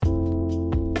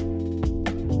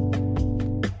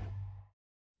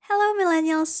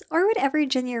millennials, or whatever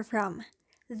gen you're from.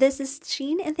 This is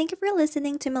Sheen, and thank you for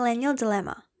listening to Millennial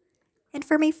Dilemma. And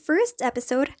for my first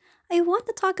episode, I want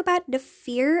to talk about the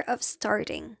fear of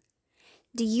starting.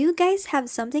 Do you guys have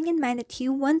something in mind that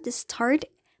you want to start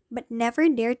but never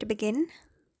dare to begin?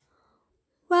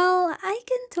 Well, I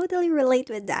can totally relate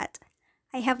with that.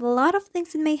 I have a lot of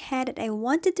things in my head that I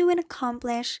want to do and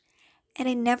accomplish, and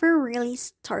I never really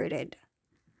started.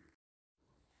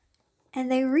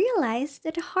 And I realized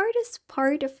that the hardest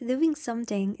part of doing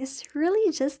something is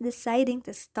really just deciding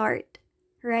to start,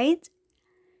 right?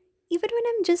 Even when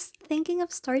I'm just thinking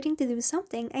of starting to do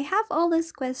something, I have all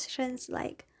these questions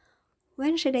like,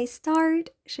 when should I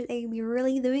start? Should I be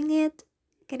really doing it?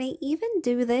 Can I even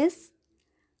do this?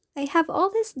 I have all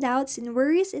these doubts and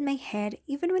worries in my head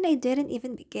even when I didn't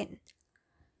even begin.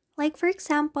 Like, for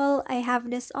example, I have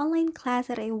this online class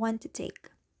that I want to take,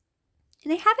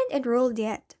 and I haven't enrolled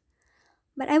yet.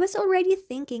 But I was already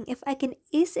thinking if I can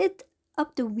ace it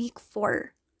up to week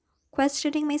 4,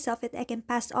 questioning myself if I can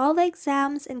pass all the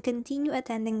exams and continue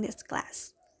attending this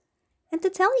class. And to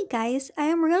tell you guys, I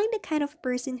am really the kind of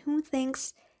person who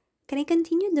thinks, can I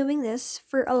continue doing this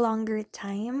for a longer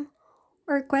time?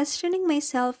 Or questioning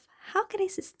myself, how can I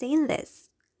sustain this?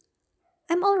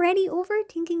 I'm already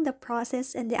overthinking the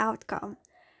process and the outcome.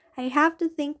 I have to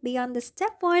think beyond the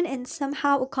step 1 and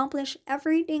somehow accomplish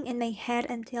everything in my head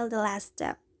until the last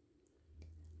step.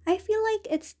 I feel like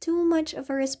it's too much of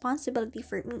a responsibility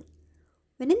for me,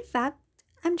 when in fact,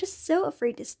 I'm just so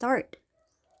afraid to start.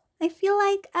 I feel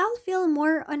like I'll feel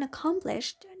more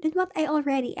unaccomplished than what I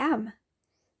already am.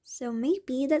 So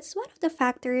maybe that's one of the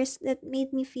factors that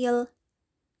made me feel,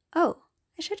 oh,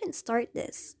 I shouldn't start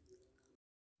this.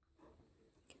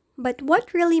 But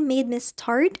what really made me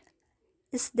start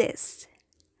is this.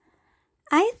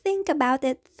 I think about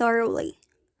it thoroughly,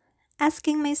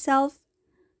 asking myself,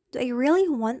 do I really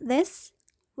want this?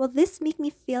 Will this make me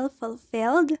feel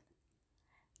fulfilled?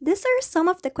 These are some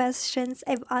of the questions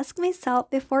I've asked myself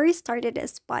before I started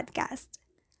this podcast.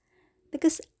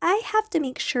 Because I have to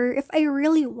make sure if I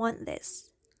really want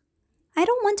this. I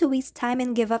don't want to waste time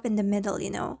and give up in the middle.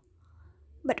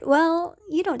 But well,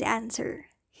 you know the answer.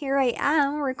 Here I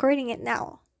am recording it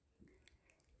now.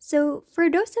 So, for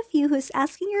those of you who's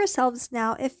asking yourselves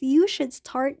now if you should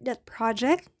start that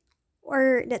project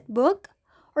or that book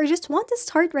or just want to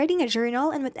start writing a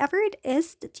journal and whatever it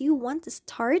is that you want to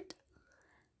start,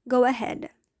 go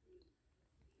ahead.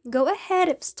 Go ahead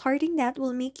if starting that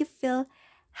will make you feel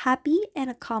happy and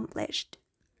accomplished.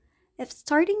 If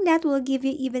starting that will give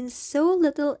you even so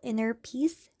little inner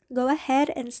peace, go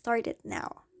ahead and start it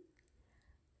now.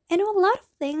 I know a lot of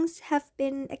things have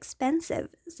been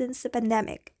expensive since the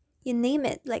pandemic. You name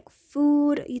it, like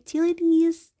food,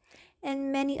 utilities,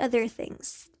 and many other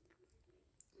things.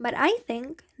 But I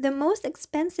think the most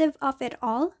expensive of it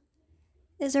all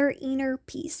is our inner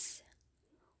peace.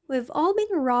 We've all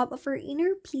been robbed of our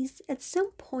inner peace at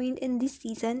some point in this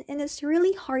season, and it's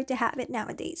really hard to have it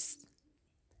nowadays.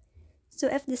 So,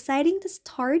 if deciding to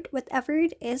start whatever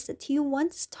it is that you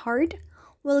want to start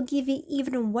will give you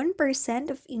even 1%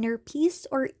 of inner peace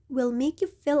or will make you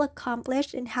feel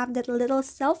accomplished and have that little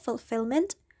self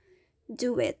fulfillment,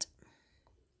 do it.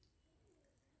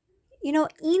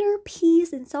 Inner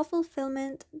peace and self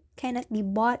fulfillment cannot be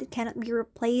bought, it cannot be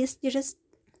replaced. You just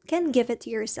can't give it to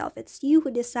yourself. It's you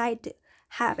who decide to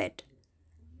have it.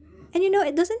 And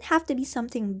it doesn't have to be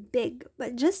something big,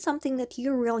 but just something that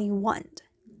you really want.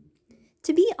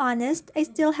 To be honest, I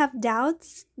still have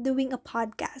doubts doing a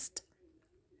podcast.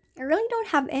 I really don't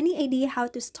have any idea how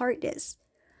to start this,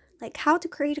 like how to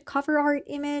create a cover art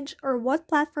image or what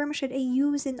platform should I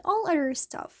use and all other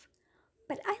stuff.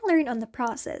 But I learned on the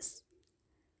process.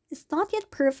 It's not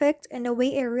yet perfect in the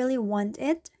way I really want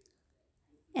it,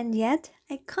 and yet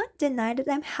I can't deny that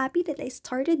I'm happy that I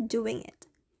started doing it.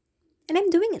 And I'm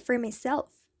doing it for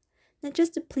myself, not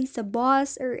just to please a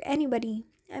boss or anybody.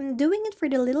 I'm doing it for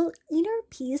the little inner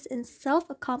peace and self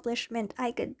accomplishment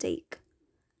I could take.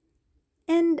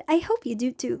 And I hope you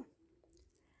do too.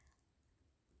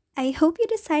 I hope you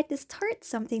decide to start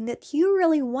something that you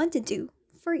really want to do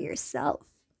for yourself.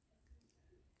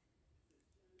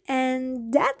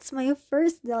 And that's my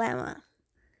first dilemma.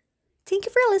 Thank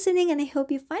you for listening, and I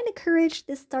hope you find the courage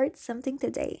to start something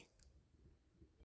today.